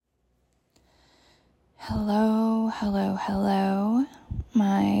Hello, hello, hello,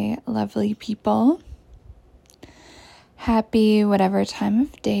 my lovely people. Happy whatever time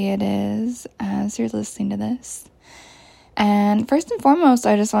of day it is as you're listening to this. And first and foremost,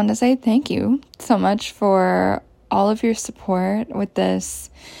 I just wanted to say thank you so much for all of your support with this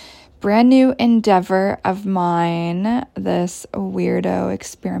brand new endeavor of mine, this weirdo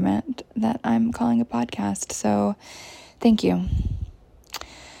experiment that I'm calling a podcast. So thank you.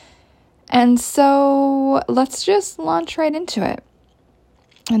 And so let's just launch right into it.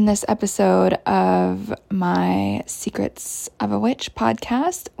 In this episode of my Secrets of a Witch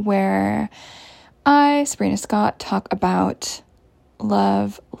podcast, where I, Sabrina Scott, talk about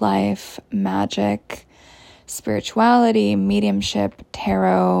love, life, magic, spirituality, mediumship,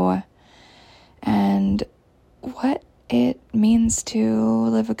 tarot, and what it means to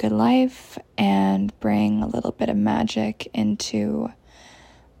live a good life and bring a little bit of magic into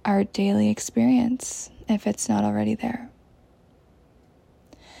our daily experience, if it's not already there.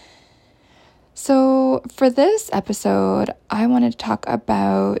 So for this episode, I wanted to talk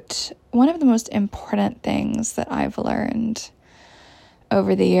about one of the most important things that I've learned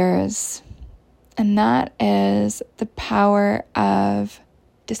over the years, and that is the power of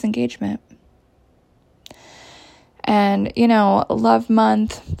disengagement. And, Love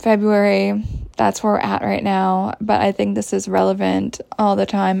Month, February, that's where we're at right now, but I think this is relevant all the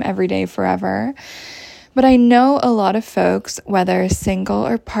time, every day, forever. But I know a lot of folks, whether single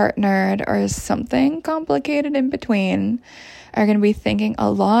or partnered or something complicated in between, are going to be thinking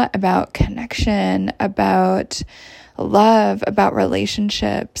a lot about connection, about love, about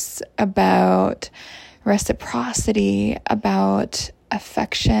relationships, about reciprocity, about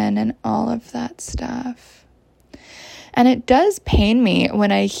affection, and all of that stuff. And it does pain me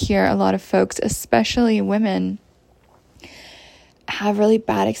when I hear a lot of folks, especially women, have really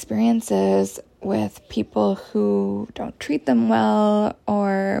bad experiences with people who don't treat them well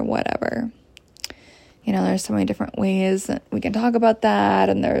or whatever. There's so many different ways that we can talk about that,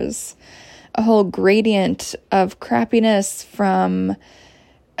 and there's a whole gradient of crappiness from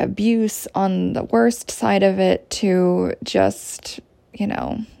abuse on the worst side of it to just,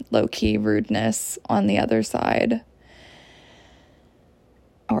 low-key rudeness on the other side.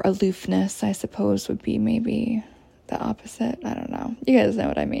 Or aloofness, I suppose, would be maybe the opposite. I don't know. You guys know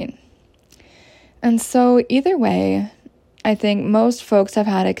what I mean. And so either way, I think most folks have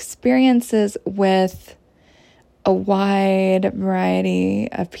had experiences with a wide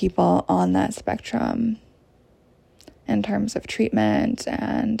variety of people on that spectrum in terms of treatment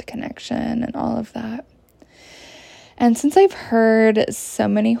and connection and all of that. And since I've heard so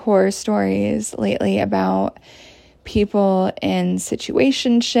many horror stories lately about people in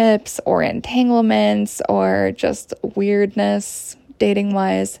situationships or entanglements or just weirdness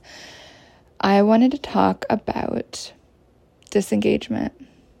dating-wise, I wanted to talk about disengagement,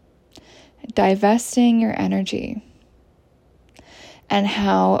 divesting your energy, and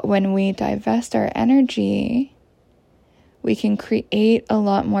how when we divest our energy, we can create a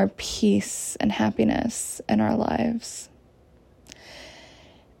lot more peace and happiness in our lives.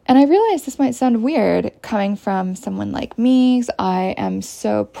 And I realize this might sound weird coming from someone like me, because I am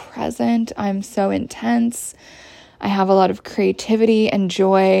so present, I'm so intense, I have a lot of creativity and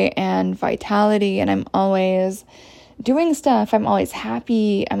joy and vitality, and I'm always doing stuff, I'm always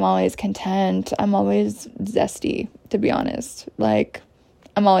happy, I'm always content, I'm always zesty, to be honest.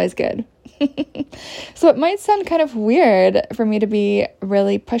 I'm always good. So it might sound kind of weird for me to be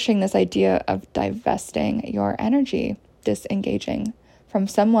really pushing this idea of divesting your energy, disengaging from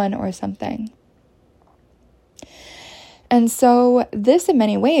someone or something. And so this, in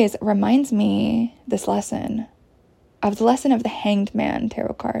many ways, reminds me the lesson of the Hanged Man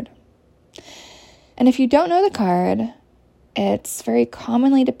tarot card. And if you don't know the card, it's very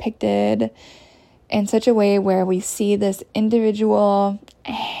commonly depicted in such a way where we see this individual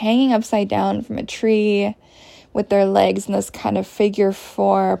hanging upside down from a tree with their legs in this kind of figure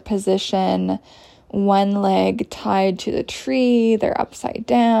 4 position, one leg tied to the tree, they're upside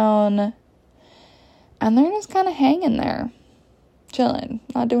down, and they're just kind of hanging there, chilling,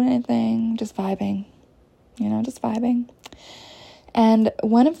 not doing anything, just vibing, just vibing. And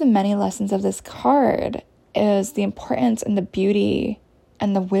one of the many lessons of this card is the importance and the beauty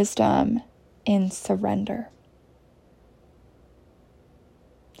and the wisdom in surrender.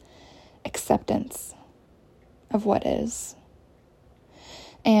 Acceptance of what is.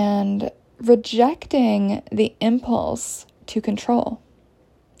 And rejecting the impulse to control,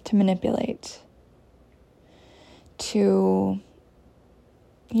 to manipulate, to,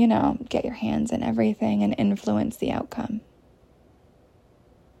 get your hands in everything and influence the outcome.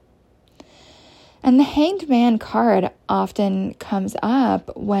 And the Hanged Man card often comes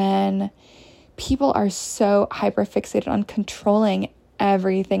up when people are so hyperfixated on controlling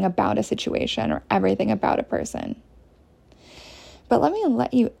everything about a situation or everything about a person. But let me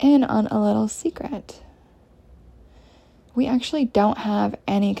let you in on a little secret. We actually don't have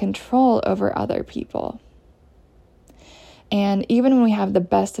any control over other people. And even when we have the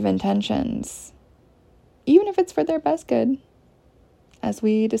best of intentions, even if it's for their best good, as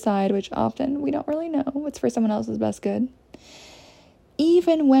we decide, which often we don't really know what's for someone else's best good,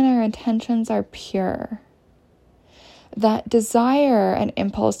 even when our intentions are pure, that desire and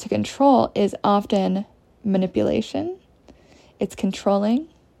impulse to control is often manipulation. It's controlling.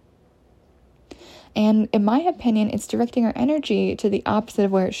 And in my opinion, it's directing our energy to the opposite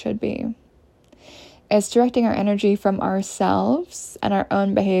of where it should be. It's directing our energy from ourselves and our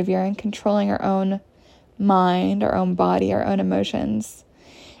own behavior and controlling our own mind, our own body, our own emotions.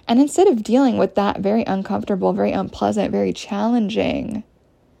 And instead of dealing with that very uncomfortable, very unpleasant, very challenging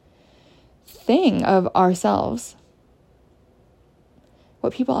thing of ourselves,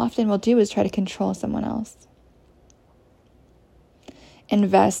 what people often will do is try to control someone else.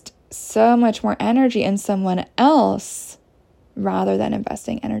 Invest so much more energy in someone else rather than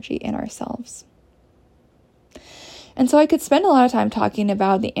investing energy in ourselves. And so I could spend a lot of time talking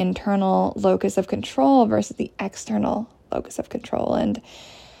about the internal locus of control versus the external locus of control and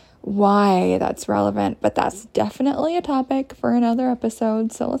why that's relevant, but that's definitely a topic for another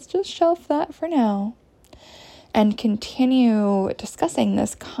episode, so let's just shelf that for now and continue discussing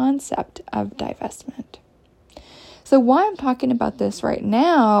this concept of divestment. So why I'm talking about this right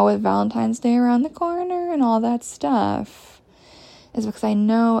now with Valentine's Day around the corner and all that stuff is because I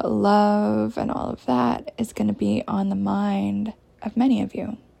know love and all of that is going to be on the mind of many of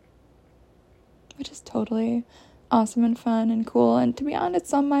you, which is totally awesome and fun and cool. And to be honest,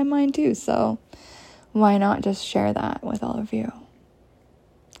 it's on my mind too. So why not just share that with all of you?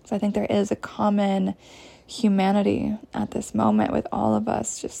 So I think there is a common humanity at this moment with all of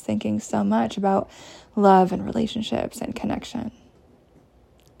us just thinking so much about love and relationships and connection.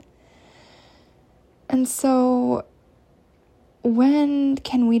 And so when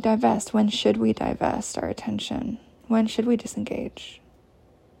can we divest? When should we divest our attention? When should we disengage?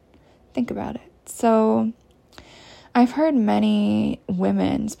 Think about it. So I've heard many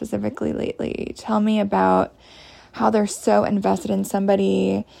women specifically lately tell me about how they're so invested in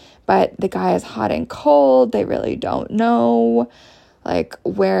somebody, but the guy is hot and cold. They really don't know like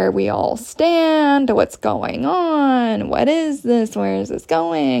where we all stand, what's going on, what is this, where is this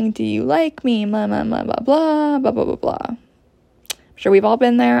going, do you like me, blah, blah, blah, blah, blah, blah, blah, blah, blah. I'm sure we've all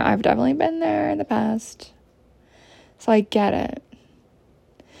been there. I've definitely been there in the past. So I get it.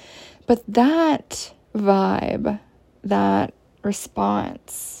 But that vibe, that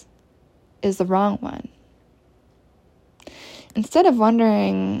response is the wrong one. Instead of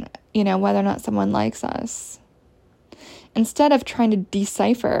wondering, whether or not someone likes us, instead of trying to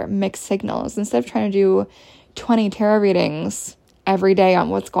decipher mixed signals, instead of trying to do 20 tarot readings every day on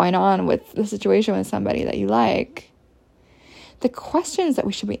what's going on with the situation with somebody that you like, the questions that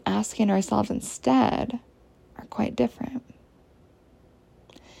we should be asking ourselves instead are quite different.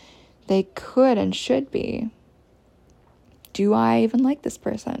 They could and should be, do I even like this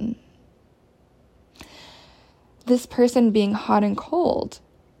person? This person being hot and cold,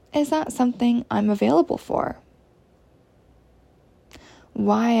 is that something I'm available for?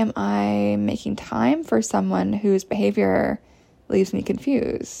 Why am I making time for someone whose behavior leaves me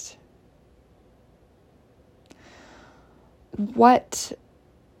confused? What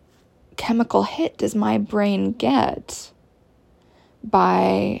chemical hit does my brain get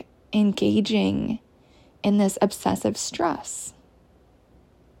by engaging in this obsessive stress?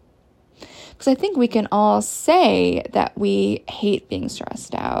 Because I think we can all say that we hate being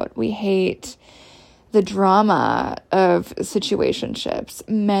stressed out. We hate the drama of situationships.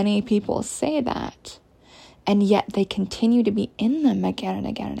 Many people say that, and yet they continue to be in them again and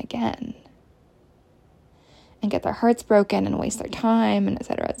again and again, and get their hearts broken and waste their time, and et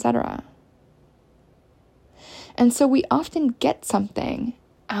cetera, et cetera. And so we often get something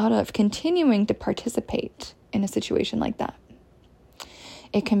out of continuing to participate in a situation like that.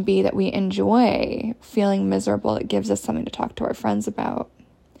 It can be that we enjoy feeling miserable. It gives us something to talk to our friends about.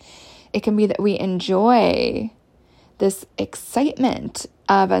 It can be that we enjoy this excitement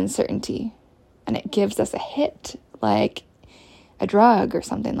of uncertainty, and it gives us a hit, like a drug or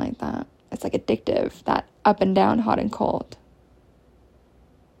something like that. It's like addictive, that up and down, hot and cold.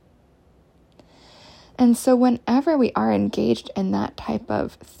 And so whenever we are engaged in that type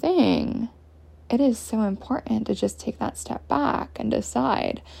of thing, it is so important to just take that step back and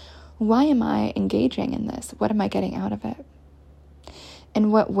decide, Why am I engaging in this? What am I getting out of it?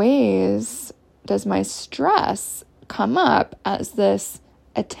 In what ways does my stress come up as this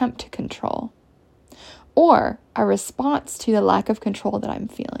attempt to control or a response to the lack of control that I'm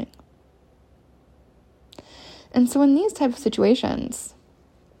feeling? And so in these type of situations,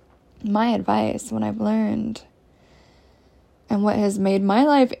 my advice, what I've learned, and what has made my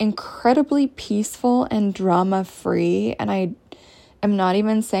life incredibly peaceful and drama-free, and I am not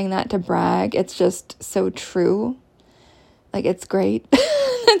even saying that to brag, it's just so true. Like, it's great.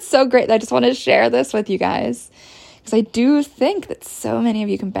 It's so great that I just want to share this with you guys, because I do think that so many of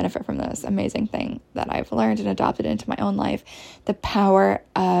you can benefit from this amazing thing that I've learned and adopted into my own life, the power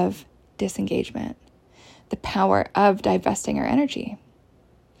of disengagement, the power of divesting our energy.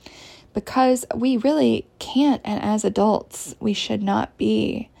 Because we really can't, and as adults, we should not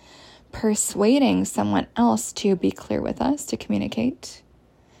be persuading someone else to be clear with us, to communicate,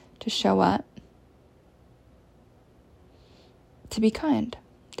 to show up, to be kind,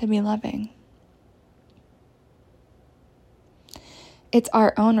 to be loving. It's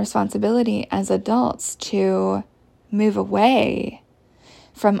our own responsibility as adults to move away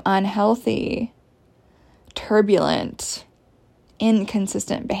from unhealthy, turbulent,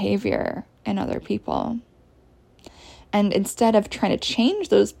 inconsistent behavior in other people. And instead of trying to change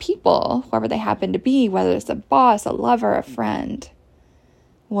those people, whoever they happen to be, whether it's a boss, a lover, a friend,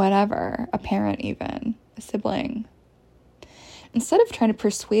 whatever, a parent even, a sibling, instead of trying to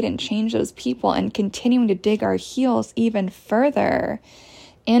persuade and change those people and continuing to dig our heels even further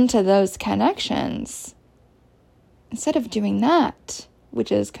into those connections, instead of doing that,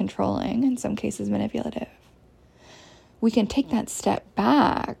 which is controlling, in some cases manipulative, we can take that step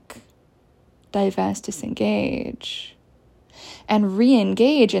back, divest, disengage, and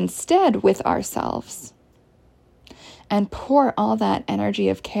re-engage instead with ourselves, and pour all that energy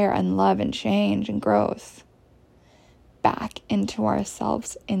of care and love and change and growth back into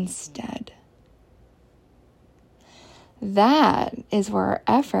ourselves instead. That is where our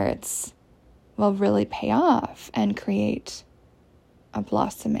efforts will really pay off and create a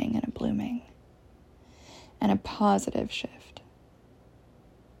blossoming and a blooming and a positive shift.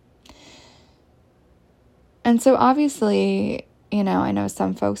 And so obviously, I know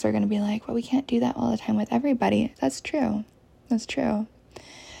some folks are going to be like, well, we can't do that all the time with everybody. That's true. That's true.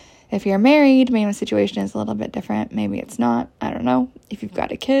 If you're married, maybe the situation is a little bit different. Maybe it's not. I don't know. If you've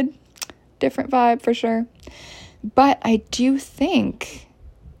got a kid, different vibe for sure. But I do think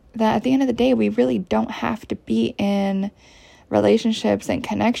that at the end of the day, we really don't have to be in relationships and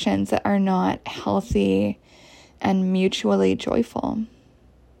connections that are not healthy and mutually joyful.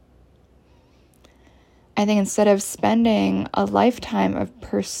 I think instead of spending a lifetime of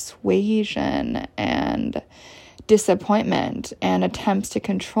persuasion and disappointment and attempts to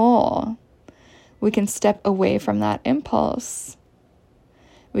control, we can step away from that impulse.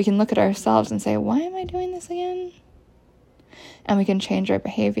 We can look at ourselves and say, why am I doing this again? And we can change our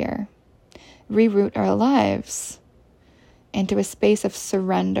behavior, reroute our lives into a space of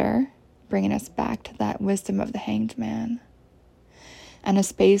surrender, bringing us back to that wisdom of the hanged man, and a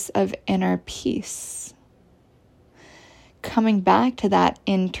space of inner peace, coming back to that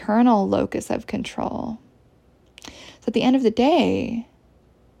internal locus of control. So at the end of the day,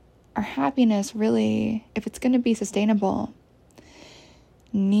 our happiness really, if it's going to be sustainable,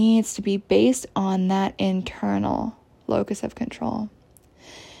 needs to be based on that internal locus of control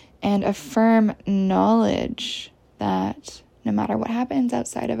and a firm knowledge that no matter what happens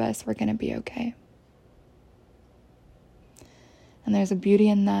outside of us, we're going to be okay. And there's a beauty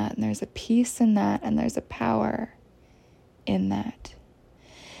in that, and there's a peace in that, and there's a power in that.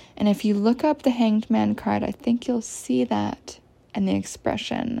 And if you look up the Hanged Man card, I think you'll see that in the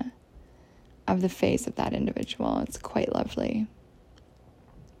expression of the face of that individual. It's quite lovely.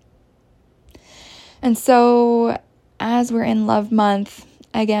 And so, as we're in Love Month,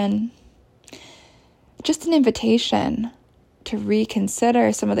 again, just an invitation to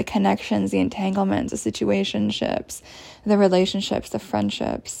reconsider some of the connections, the entanglements, the situationships, the relationships, the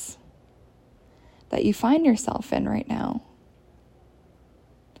friendships that you find yourself in right now.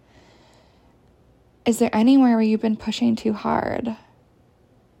 Is there anywhere where you've been pushing too hard?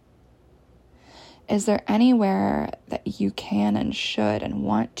 Is there anywhere that you can and should and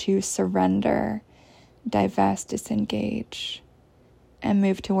want to surrender, divest, disengage, and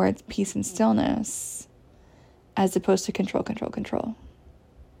move towards peace and stillness, as opposed to control?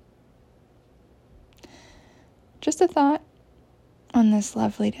 Just a thought on this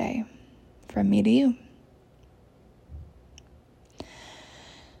lovely day from me to you.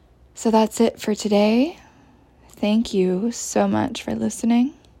 So that's it for today. Thank you so much for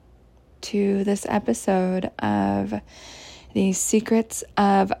listening. to this episode of the Secrets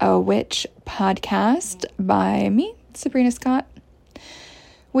of a Witch podcast by me, Sabrina Scott.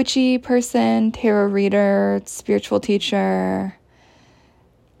 Witchy person, tarot reader, spiritual teacher,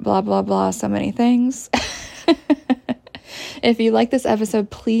 blah, blah, blah, so many things. If you like this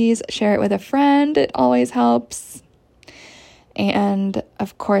episode, please share it with a friend. It always helps. And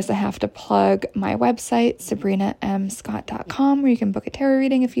of course, I have to plug my website, sabrinamscott.com, where you can book a tarot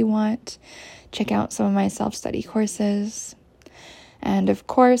reading if you want. Check out some of my self-study courses. And of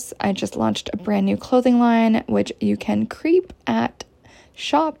course, I just launched a brand new clothing line, which you can creep at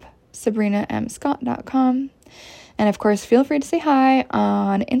shop.sabrinamscott.com. And of course, feel free to say hi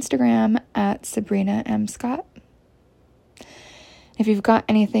on Instagram at sabrinamscott. If you've got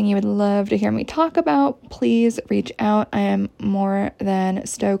anything you would love to hear me talk about, please reach out. I am more than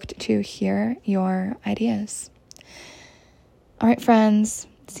stoked to hear your ideas. All right, friends.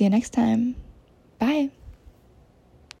 See you next time. Bye.